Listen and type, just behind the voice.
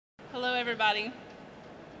Hello, everybody.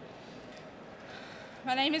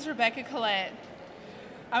 My name is Rebecca Collett.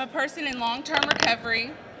 I'm a person in long-term recovery,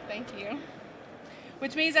 thank you,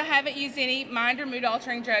 which means I haven't used any mind or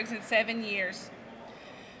mood-altering drugs in 7 years.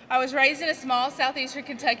 I was raised in a small southeastern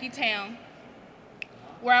Kentucky town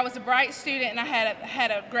where I was a bright student and I had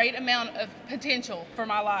a great amount of potential for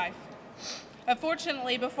my life.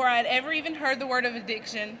 Unfortunately, before I had ever even heard the word of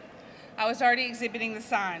addiction, I was already exhibiting the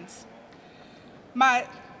signs. My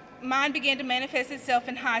mind began to manifest itself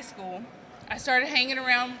in high school. I started hanging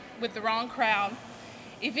around with the wrong crowd.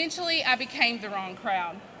 Eventually, I became the wrong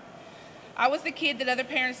crowd. I was the kid that other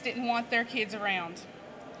parents didn't want their kids around.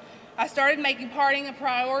 I started making partying a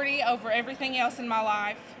priority over everything else in my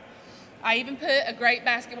life. I even put a great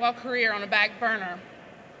basketball career on a back burner.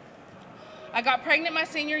 I got pregnant my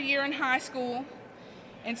senior year in high school,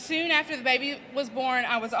 and soon after the baby was born,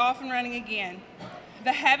 I was off and running again.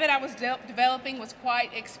 The habit I was developing was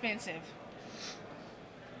quite expensive.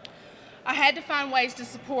 I had to find ways to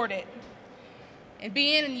support it. And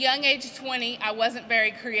being in the young age of 20, I wasn't very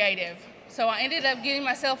creative. So I ended up getting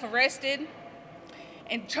myself arrested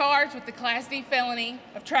and charged with the Class D felony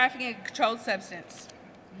of trafficking a controlled substance.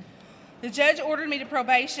 The judge ordered me to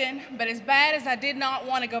probation, but as bad as I did not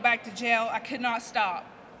want to go back to jail, I could not stop.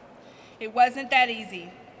 It wasn't that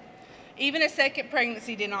easy. Even a second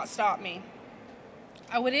pregnancy did not stop me.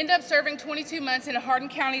 I would end up serving 22 months in a Hardin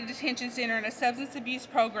County Detention Center in a substance abuse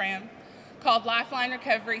program called Lifeline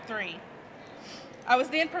Recovery 3. I was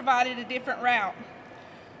then provided a different route.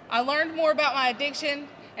 I learned more about my addiction,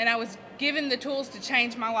 and I was given the tools to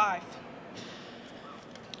change my life.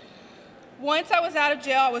 Once I was out of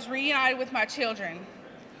jail, I was reunited with my children.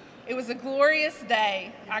 It was a glorious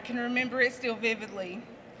day. I can remember it still vividly.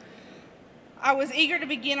 I was eager to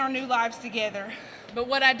begin our new lives together, but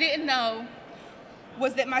what I didn't know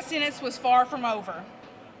was that my sentence was far from over.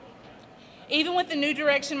 Even with the new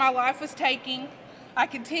direction my life was taking, I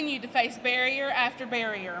continued to face barrier after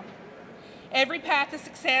barrier. Every path to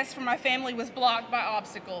success for my family was blocked by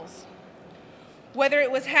obstacles. Whether it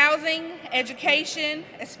was housing, education,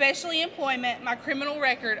 especially employment, my criminal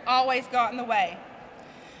record always got in the way.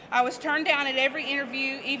 I was turned down at every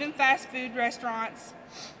interview, even fast food restaurants.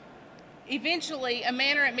 Eventually, a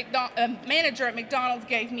manager at McDonald's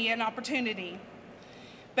gave me an opportunity.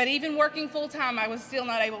 But even working full-time, I was still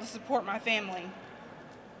not able to support my family.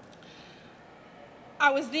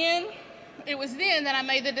 It was then that I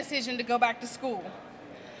made the decision to go back to school.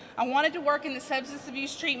 I wanted to work in the substance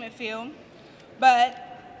abuse treatment field, but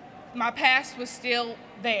my past was still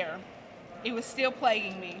there. It was still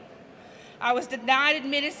plaguing me. I was denied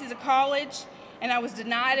admittance to college, and I was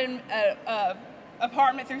denied an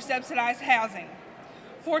apartment through subsidized housing.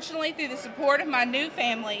 Fortunately, through the support of my new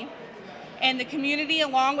family and the community,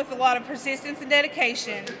 along with a lot of persistence and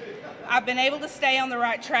dedication, I've been able to stay on the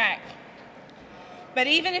right track. But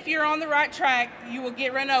even if you're on the right track, you will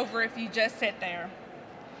get run over if you just sit there.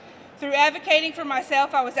 Through advocating for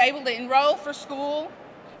myself, I was able to enroll for school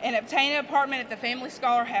and obtain an apartment at the Family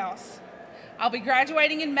Scholar House. I'll be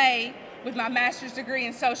graduating in May with my master's degree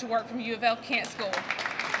in social work from U of L Kent School.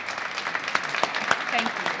 Thank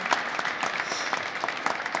you.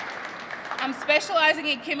 I'm specializing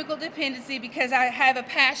in chemical dependency because I have a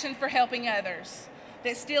passion for helping others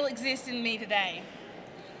that still exists in me today.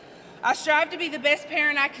 I strive to be the best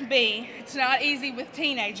parent I can be. It's not easy with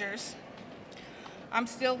teenagers. I'm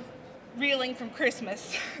still reeling from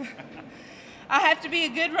Christmas. I have to be a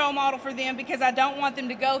good role model for them because I don't want them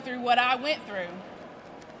to go through what I went through.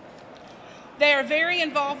 They are very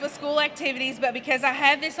involved with school activities, but because I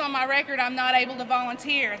have this on my record, I'm not able to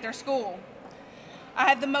volunteer at their school. I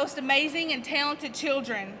have the most amazing and talented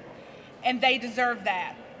children, and they deserve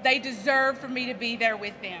that. They deserve for me to be there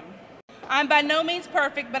with them. I'm by no means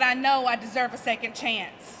perfect, but I know I deserve a second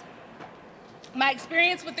chance. My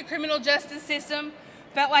experience with the criminal justice system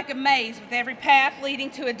felt like a maze with every path leading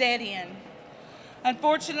to a dead end.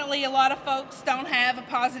 Unfortunately, a lot of folks don't have a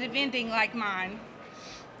positive ending like mine.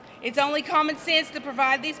 It's only common sense to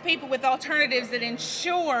provide these people with alternatives that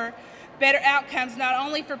ensure better outcomes, not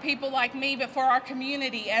only for people like me, but for our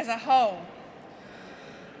community as a whole.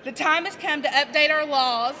 The time has come to update our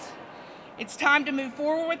laws. It's time to move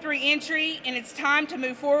forward with reentry, and it's time to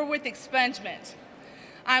move forward with expungement.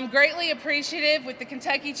 I'm greatly appreciative with the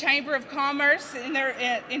Kentucky Chamber of Commerce in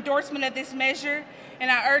their endorsement of this measure,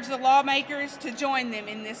 and I urge the lawmakers to join them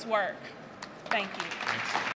in this work. Thank you.